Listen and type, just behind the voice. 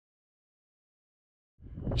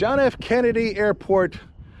John F. Kennedy Airport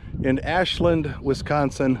in Ashland,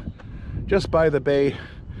 Wisconsin, just by the bay.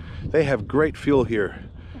 They have great fuel here.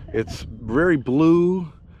 It's very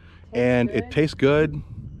blue and it tastes good.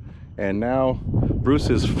 And now Bruce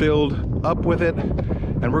is filled up with it,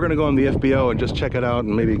 and we're gonna go in the FBO and just check it out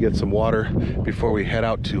and maybe get some water before we head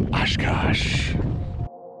out to Oshkosh.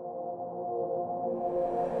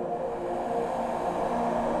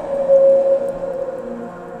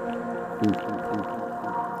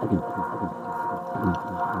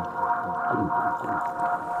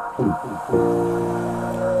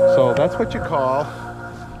 So that's what you call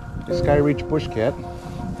a Skyreach Bushcat.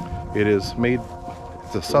 It is made,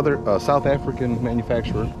 it's a South African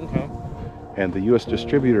manufacturer. Okay. And the U.S.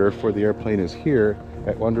 distributor for the airplane is here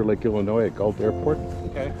at Wonder Lake, Illinois at Galt Airport.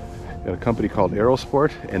 Okay. At a company called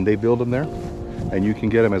Aerosport, and they build them there. And you can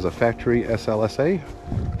get them as a factory SLSA,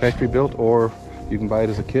 factory built, or you can buy it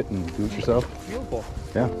as a kit and do it yourself. Beautiful.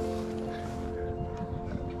 Yeah.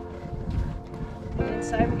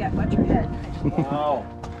 Inside we got Butcherhead. Wow.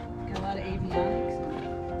 Got a lot of avionics.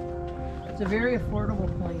 It's a very affordable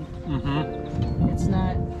plane. Mm-hmm. It's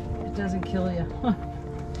not, it doesn't kill you.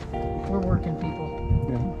 We're working people.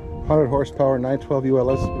 Yeah. 100 horsepower, 912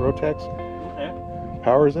 ULS Rotax. Okay.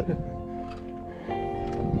 Powers it.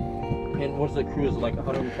 And what's the cruise, like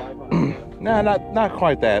 105? Nah, not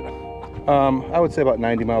quite that. I would say about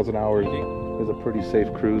 90 miles an hour is a pretty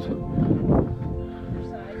safe cruise.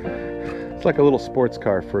 It's like a little sports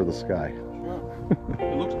car for the sky. Sure.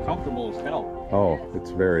 It looks comfortable as hell. Oh,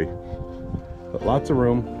 it's very. But lots of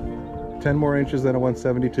room. 10 more inches than a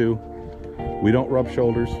 172. We don't rub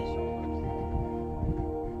shoulders.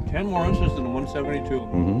 10 more inches than a 172.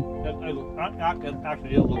 Mm-hmm.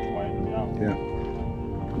 Actually, it looks wide. Yeah. Yeah.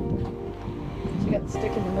 So you got the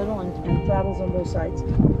stick in the middle and throttles on both sides.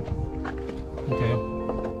 Okay.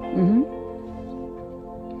 Mm-hmm.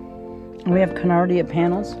 And we have Canardia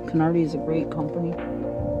panels. Canardia is a great company.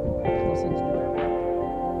 Those things do everything.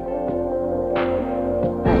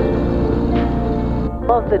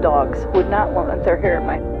 Love the dogs. Would not want their hair in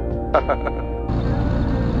my...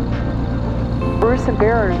 Bruce and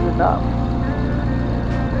Bear is enough.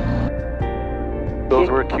 Those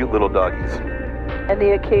were cute little doggies. And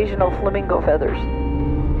the occasional flamingo feathers.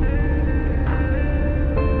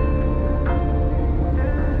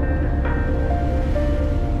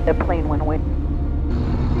 A plane went away.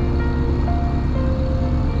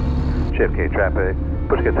 JFK traffic,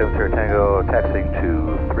 Bushcat 70 Tango, taxiing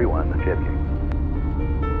to 31, JFK.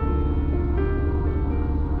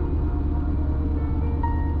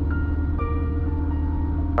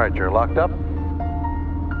 All right, you're locked up?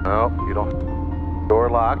 No, you don't. Door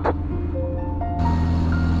locked.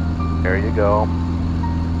 There you go.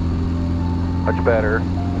 Much better.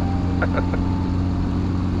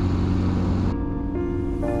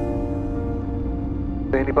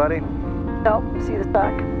 See anybody? Nope, see the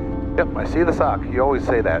sock? Yep, I see the sock. You always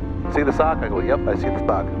say that. See the sock? I go, yep, I see the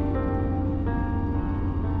sock.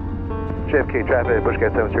 JFK traffic,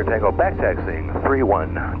 Bushcat 70 Tango, back taxiing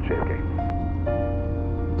 31, JFK.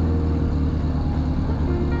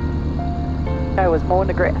 I was mowing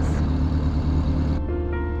the grass.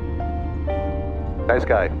 Nice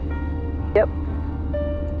guy. Yep.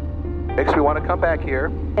 Makes me want to come back here.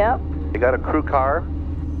 Yep. They got a crew car,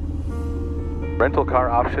 rental car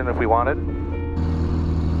option if we wanted.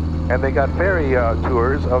 And they got ferry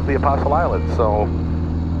tours of the Apostle Islands. So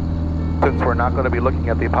since we're not going to be looking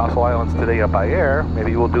at the Apostle Islands today up by air,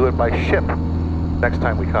 maybe we'll do it by ship next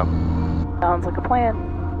time we come. Sounds like a plan.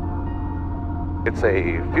 It's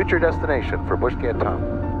a future destination for Bushcat Tom.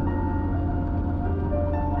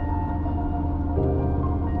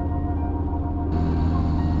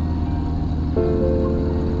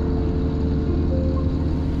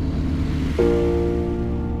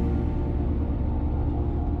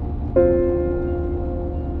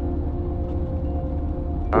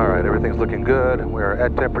 All right, everything's looking good. We're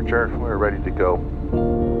at temperature. We're ready to go.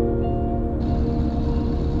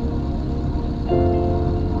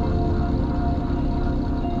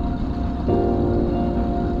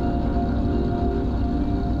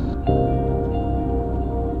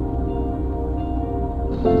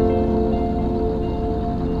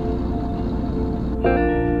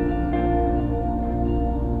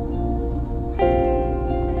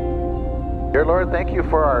 Dear Lord, thank you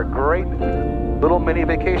for our great little mini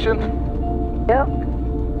vacation. Yep.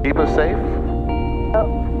 Keep us safe Yep.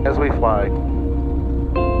 as we fly.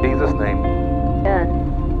 In Jesus' name. And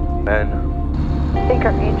Amen. I think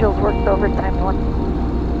our angels worked overtime one.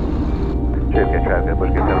 JFK traffic,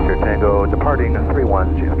 Bushcat 70 Tango, departing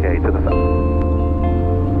 31, JFK to the south.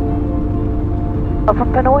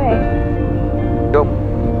 Up and away. Go.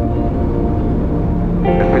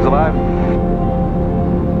 He's alive?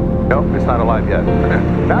 Nope, it's not alive yet.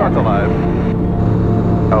 Now it's alive.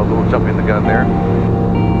 Oh, a little jumping the gun there.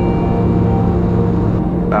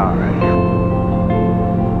 All right.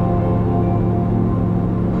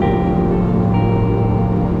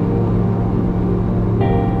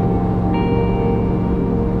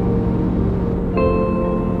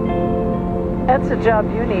 That's the job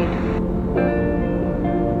you need.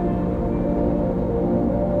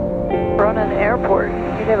 Run an airport,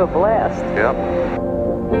 you'd have a blast. Yep.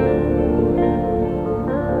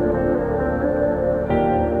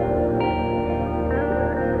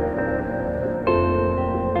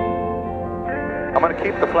 I'm going to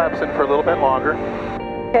keep the flaps in for a little bit longer.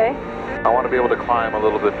 Okay. I want to be able to climb a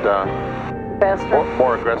little bit Faster.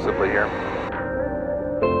 more aggressively here.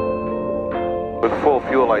 With full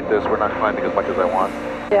fuel like this, we're not climbing as much as I want.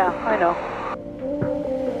 Yeah, I know.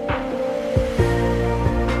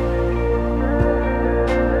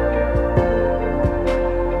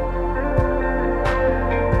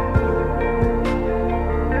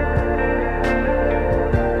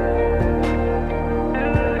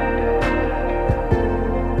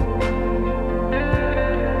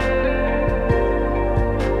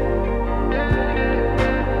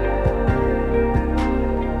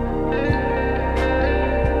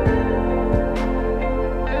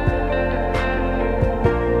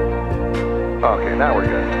 Okay, now we're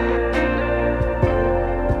good.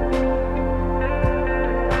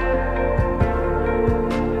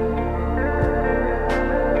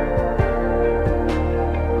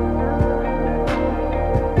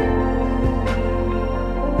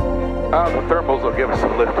 The thermals will give us a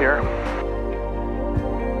lift here.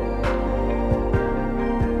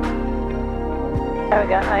 I've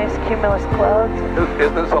got nice cumulus clouds.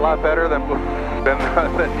 Is this a lot better than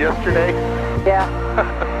yesterday? Yeah.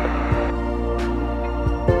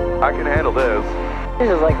 I can handle this. This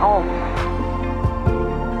is like home.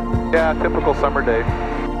 Yeah, typical summer day.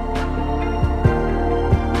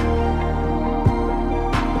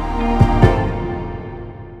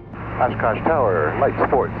 Oshkosh Tower, Light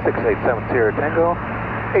Sport 687 Sierra Tango,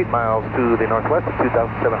 8 miles to the northwest at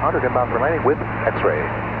 2,700, inbound for landing with X-ray.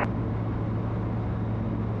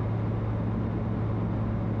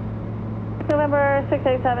 November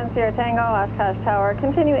 687 Sierra Tango, Oshkosh Tower.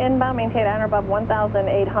 Continue inbound, maintain honor above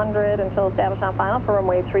 1,800 until established on final for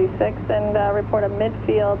runway 36 and report a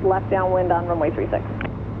midfield left downwind on runway 36.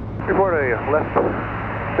 Report a left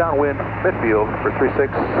downwind midfield for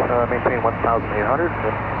 36, maintain 1,800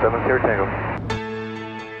 and 7 Sierra Tango.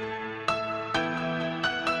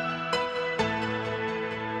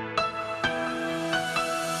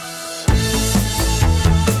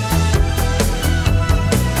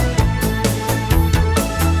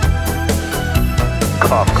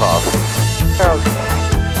 Cough, cough. Okay.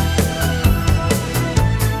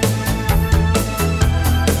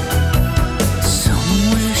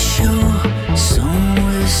 Somewhere sure,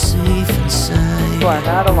 somewhere safe inside. You are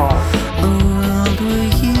not alone. A world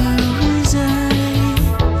where you reside,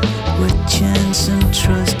 where chance and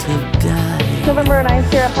trust have died. November 9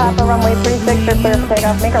 Sierra Papa, runway 36, you're clear for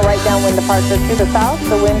takeoff. Make a right downwind departure to the south.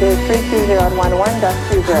 The wind is 320 at 11, gust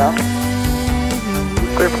 20.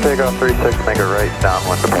 Clear for takeoff 36, make a right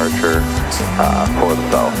downwind departure for the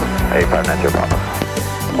south. 859 Papa.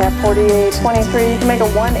 Cap 4823, you can make a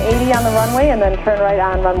 180 on the runway and then turn right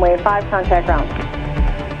on runway 5, contact ground.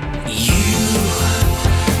 You,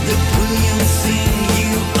 the brilliant thing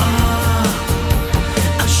you are,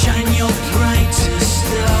 I'll shine your brightest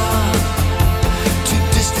star. Too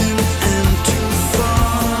distant and too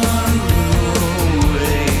far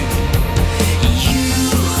away.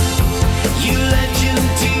 You legend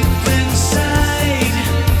deep inside,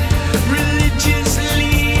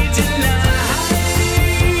 religiously denied.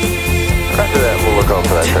 After that, we'll look out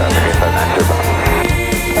for that traffic. 859 Papa.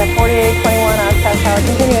 Cap 4821, Oshkosh Tower,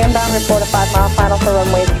 continue inbound, report a 5-mile final for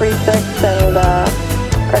runway 36 and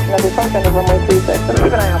correction of the approach into runway 36. So keep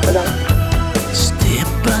an eye out for them. Step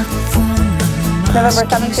back from the November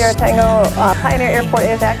 7 Sierra Tango, Pioneer Airport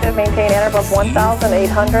is active, maintain honor above 1,800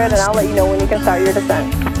 and I'll let you know when you can start your descent.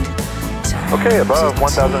 Okay, above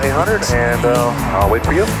 1,800 and I'll wait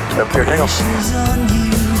for you. 7 Sierra Tango. masses on you.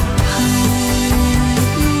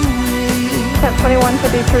 Cap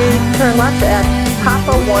 2153, turn left at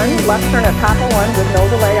Papa 1, left turn at Papa 1 with no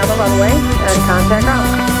delay on the runway and contact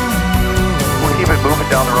ground. We'll keep it moving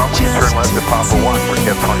down the runway. Turn left at Papa 1 for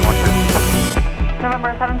Cap 2150.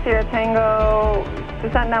 November 7 Sierra Tango,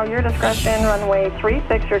 descent now your discretion, runway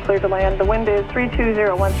 36, you're clear to land. The wind is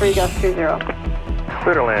 32013, gust 20.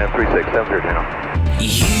 Clear to land 36, 7 Sierra Tango.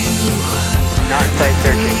 You, Not in sight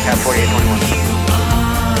searching, Cap 4821.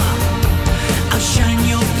 I'll shine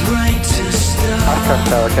your brightest star. Oshkosh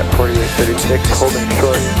Tower, Cap 4836, holding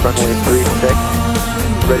short, runway 36,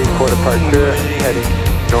 ready for departure, heading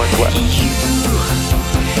northwest.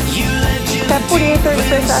 Cap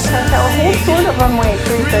 4836, Ashland Tower, hold short of runway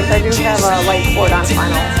 36. I do have a light port on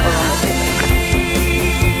final for runway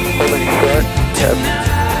 36. Holding short, Cap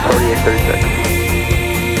 4836.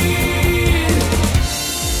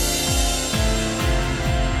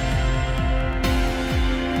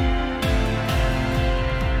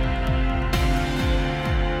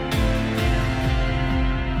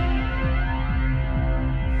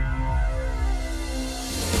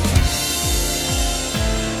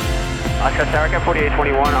 Oshkosh Tower, Cap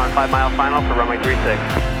 4821 on 5-mile final for runway 36.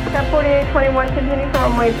 Cap 4821, continue for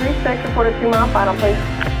runway 36, report a 2-mile final, please.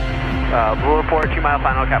 Blue report, 2-mile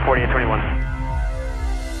final, Cap 4821.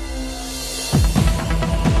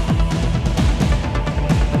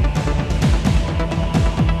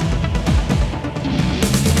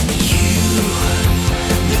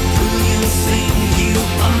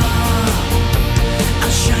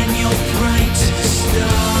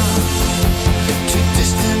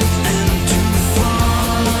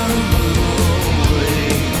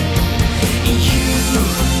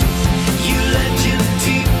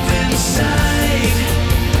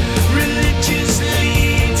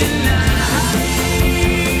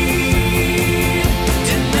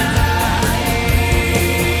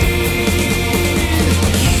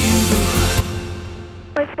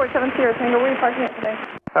 Tango, where are you parking it today?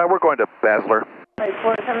 We're going to Basler. Right,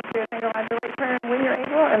 47 Tango, roger, right turn when you're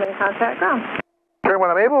able, and then contact ground. Turn when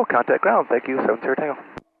I'm able, contact ground. Thank you, 7 Tango.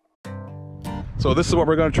 So this is what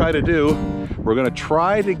we're going to try to do. We're going to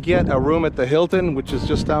try to get a room at the Hilton, which is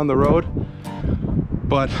just down the road.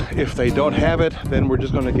 But if they don't have it, then we're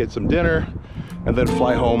just going to get some dinner and then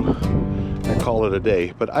fly home and call it a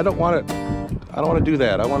day. But I don't want to do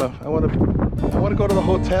that. I want to go to the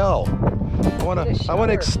hotel. I want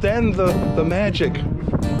to extend the magic.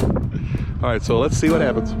 All right, so let's see what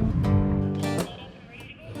happens.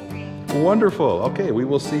 Wonderful. Okay, we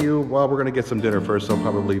will see you. Well, we're going to get some dinner first. So it'll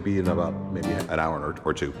probably be in about maybe an hour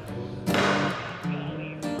or two.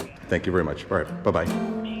 Thank you very much. All right, bye-bye.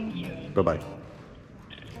 Bye-bye.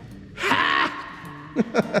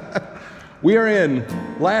 We are in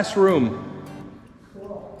last room.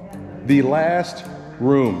 The last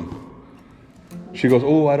room. She goes,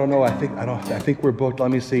 oh, I don't know. I think we're booked.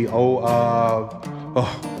 Let me see.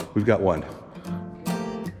 Oh, we've got one.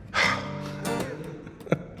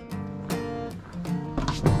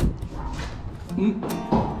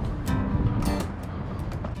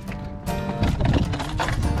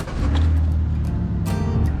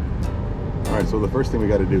 All right, so the first thing we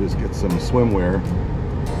got to do is get some swimwear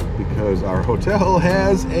because our hotel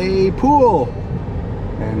has a pool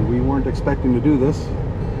and we weren't expecting to do this.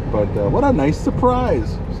 But what a nice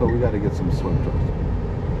surprise. So we got to get some swim trunks.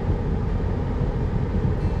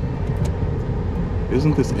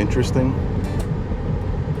 Isn't this interesting?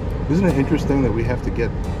 Isn't it interesting that we have to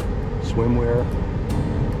get swimwear?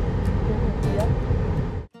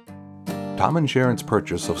 Tom and Sharon's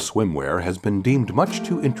purchase of swimwear has been deemed much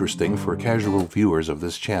too interesting for casual viewers of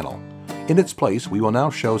this channel. In its place, we will now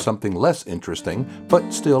show something less interesting,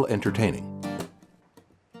 but still entertaining.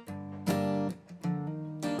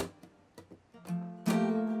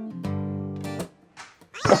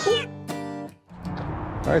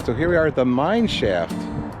 All right, so here we are at the mine shaft.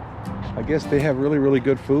 I guess they have really, really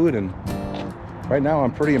good food, and right now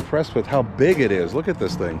I'm pretty impressed with how big it is. Look at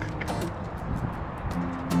this thing.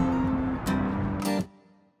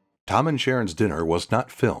 Tom and Sharon's dinner was not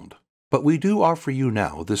filmed, but we do offer you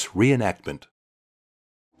now this reenactment.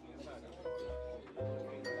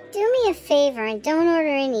 Do me a favor and don't order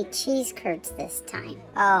any cheese curds this time.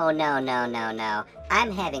 Oh, no.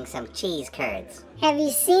 I'm having some cheese curds. Have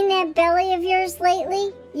you seen that belly of yours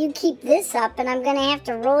lately? You keep this up and I'm gonna have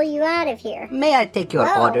to roll you out of here. May I take your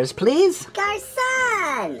orders, please?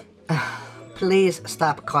 Garçon! Please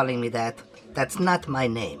stop calling me that. That's not my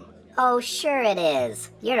name. Oh, sure it is.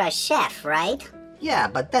 You're a chef, right? Yeah,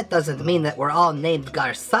 but that doesn't mean that we're all named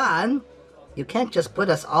Garçon. You can't just put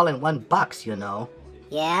us all in one box, you know.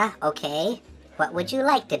 Yeah, okay. What would you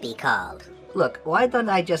like to be called? Look, why don't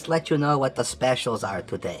I just let you know what the specials are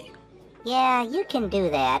today? Yeah, you can do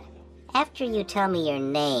that. After you tell me your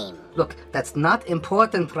name. Look, that's not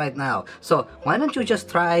important right now. So why don't you just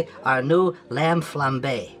try our new lamb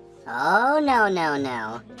flambé? Oh,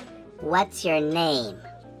 no. What's your name?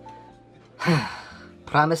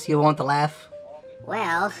 Promise you won't laugh?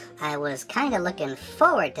 Well, I was kind of looking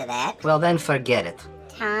forward to that. Well, then forget it.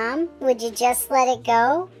 Tom, would you just let it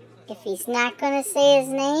go? If he's not gonna say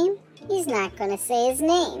his name, he's not gonna say his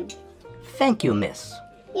name. Thank you, miss.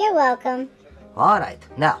 You're welcome. All right,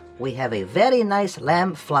 now we have a very nice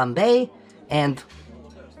lamb flambe and...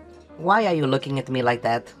 Why are you looking at me like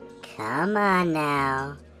that? Come on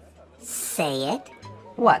now. Say it.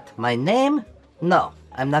 What, my name? No,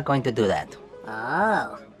 I'm not going to do that.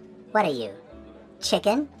 Oh. What are you?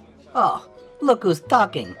 Chicken? Oh, look who's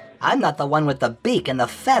talking. I'm not the one with the beak and the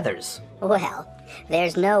feathers. Well,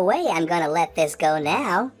 there's no way I'm gonna let this go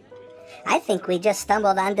now. I think we just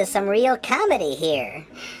stumbled onto some real comedy here.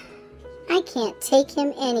 I can't take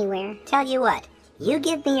him anywhere. Tell you what, you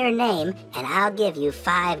give me your name and I'll give you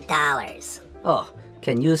 $5. Oh,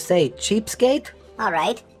 can you say cheapskate? All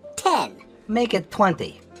right, 10. Make it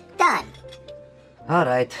 20. Done. All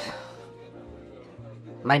right.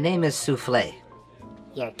 My name is Souffle.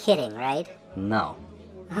 You're kidding, right? No.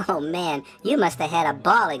 Oh man, you must have had a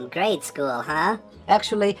ball in grade school, huh?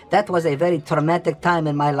 Actually, that was a very traumatic time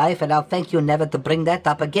in my life, and I'll thank you never to bring that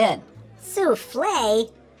up again. Souffle?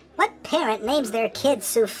 What parent names their kid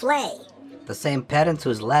Souffle? The same parents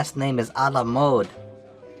whose last name is a la mode.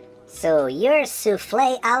 So you're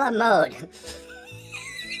Souffle a la mode.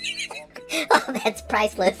 Oh, that's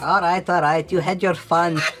priceless. All right, you had your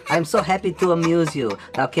fun. I'm so happy to amuse you.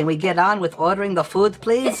 Now, can we get on with ordering the food,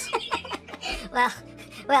 please?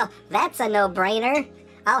 Well, that's a no-brainer.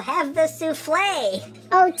 I'll have the souffle.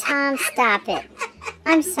 Oh, Tom, stop it.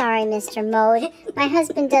 I'm sorry, Mr. Mode. My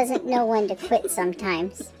husband doesn't know when to quit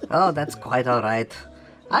sometimes. Oh, that's quite all right.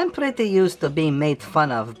 I'm pretty used to being made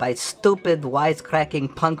fun of by stupid,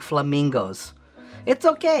 wisecracking punk flamingos. It's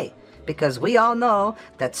okay, because we all know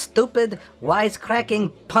that stupid,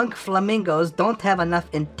 wisecracking punk flamingos don't have enough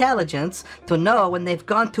intelligence to know when they've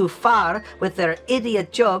gone too far with their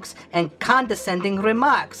idiot jokes and condescending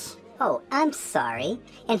remarks. Oh, I'm sorry.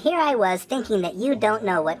 And here I was thinking that you don't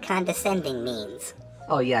know what condescending means.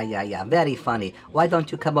 Oh, yeah, very funny. Why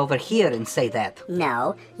don't you come over here and say that?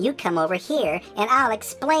 No, you come over here and I'll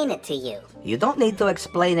explain it to you. You don't need to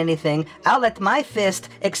explain anything. I'll let my fist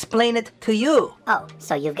explain it to you. Oh,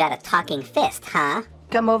 so you've got a talking fist, huh?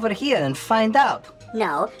 Come over here and find out.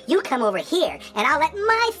 No, you come over here and I'll let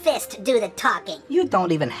my fist do the talking. You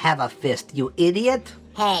don't even have a fist, you idiot.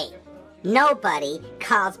 Hey, nobody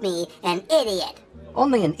calls me an idiot.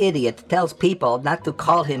 Only an idiot tells people not to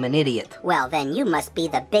call him an idiot. Well, then you must be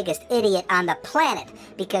the biggest idiot on the planet,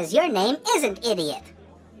 because your name isn't Idiot.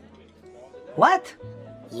 What?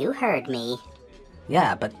 You heard me.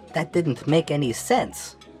 Yeah, but that didn't make any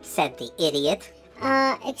sense. Said the idiot.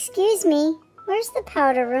 Excuse me. Where's the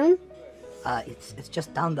powder room? It's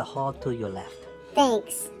just down the hall to your left.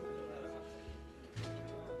 Thanks.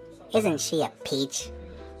 Isn't she a peach?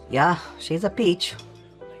 Yeah, she's a peach.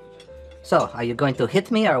 So, are you going to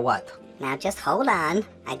hit me or what? Now just hold on.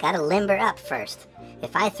 I gotta limber up first.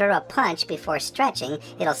 If I throw a punch before stretching,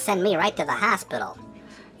 it'll send me right to the hospital.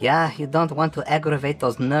 Yeah, you don't want to aggravate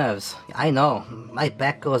those nerves. I know. My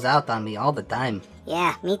back goes out on me all the time.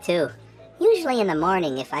 Yeah, me too. Usually in the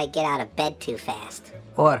morning if I get out of bed too fast.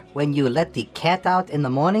 Or when you let the cat out in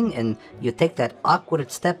the morning and you take that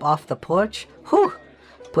awkward step off the porch. Whew!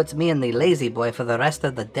 Puts me in the lazy boy for the rest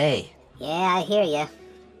of the day. Yeah, I hear ya.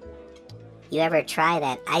 You ever try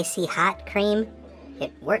that icy hot cream?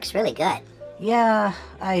 It works really good. Yeah,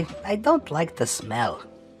 I don't like the smell.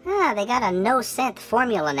 Ah, they got a no-scent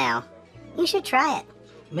formula now. You should try it.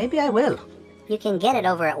 Maybe I will. You can get it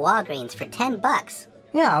over at Walgreens for $10.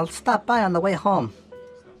 Yeah, I'll stop by on the way home.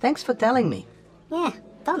 Thanks for telling me. Yeah,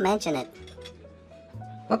 don't mention it.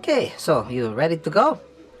 Okay, so you ready to go?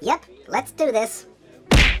 Yep, let's do this.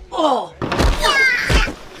 Oh!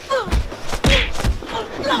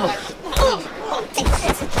 Take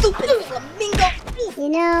this, stupid flamingo! You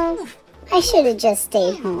know, I should have just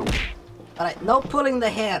stayed home. All right, no pulling the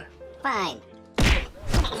hair. Fine.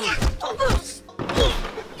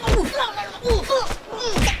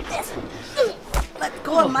 Let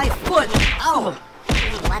go of my foot. Ow!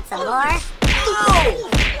 Want some more? Ow!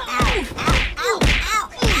 Ow, ow, ow, ow,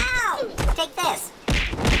 ow! Take this.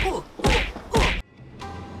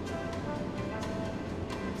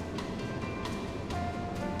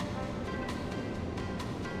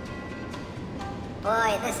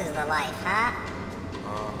 Boy, this is the life, huh?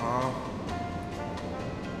 Uh-huh.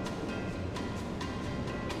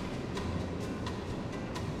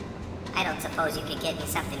 I don't suppose you could get me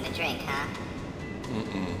something to drink, huh?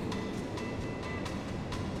 Mm-mm.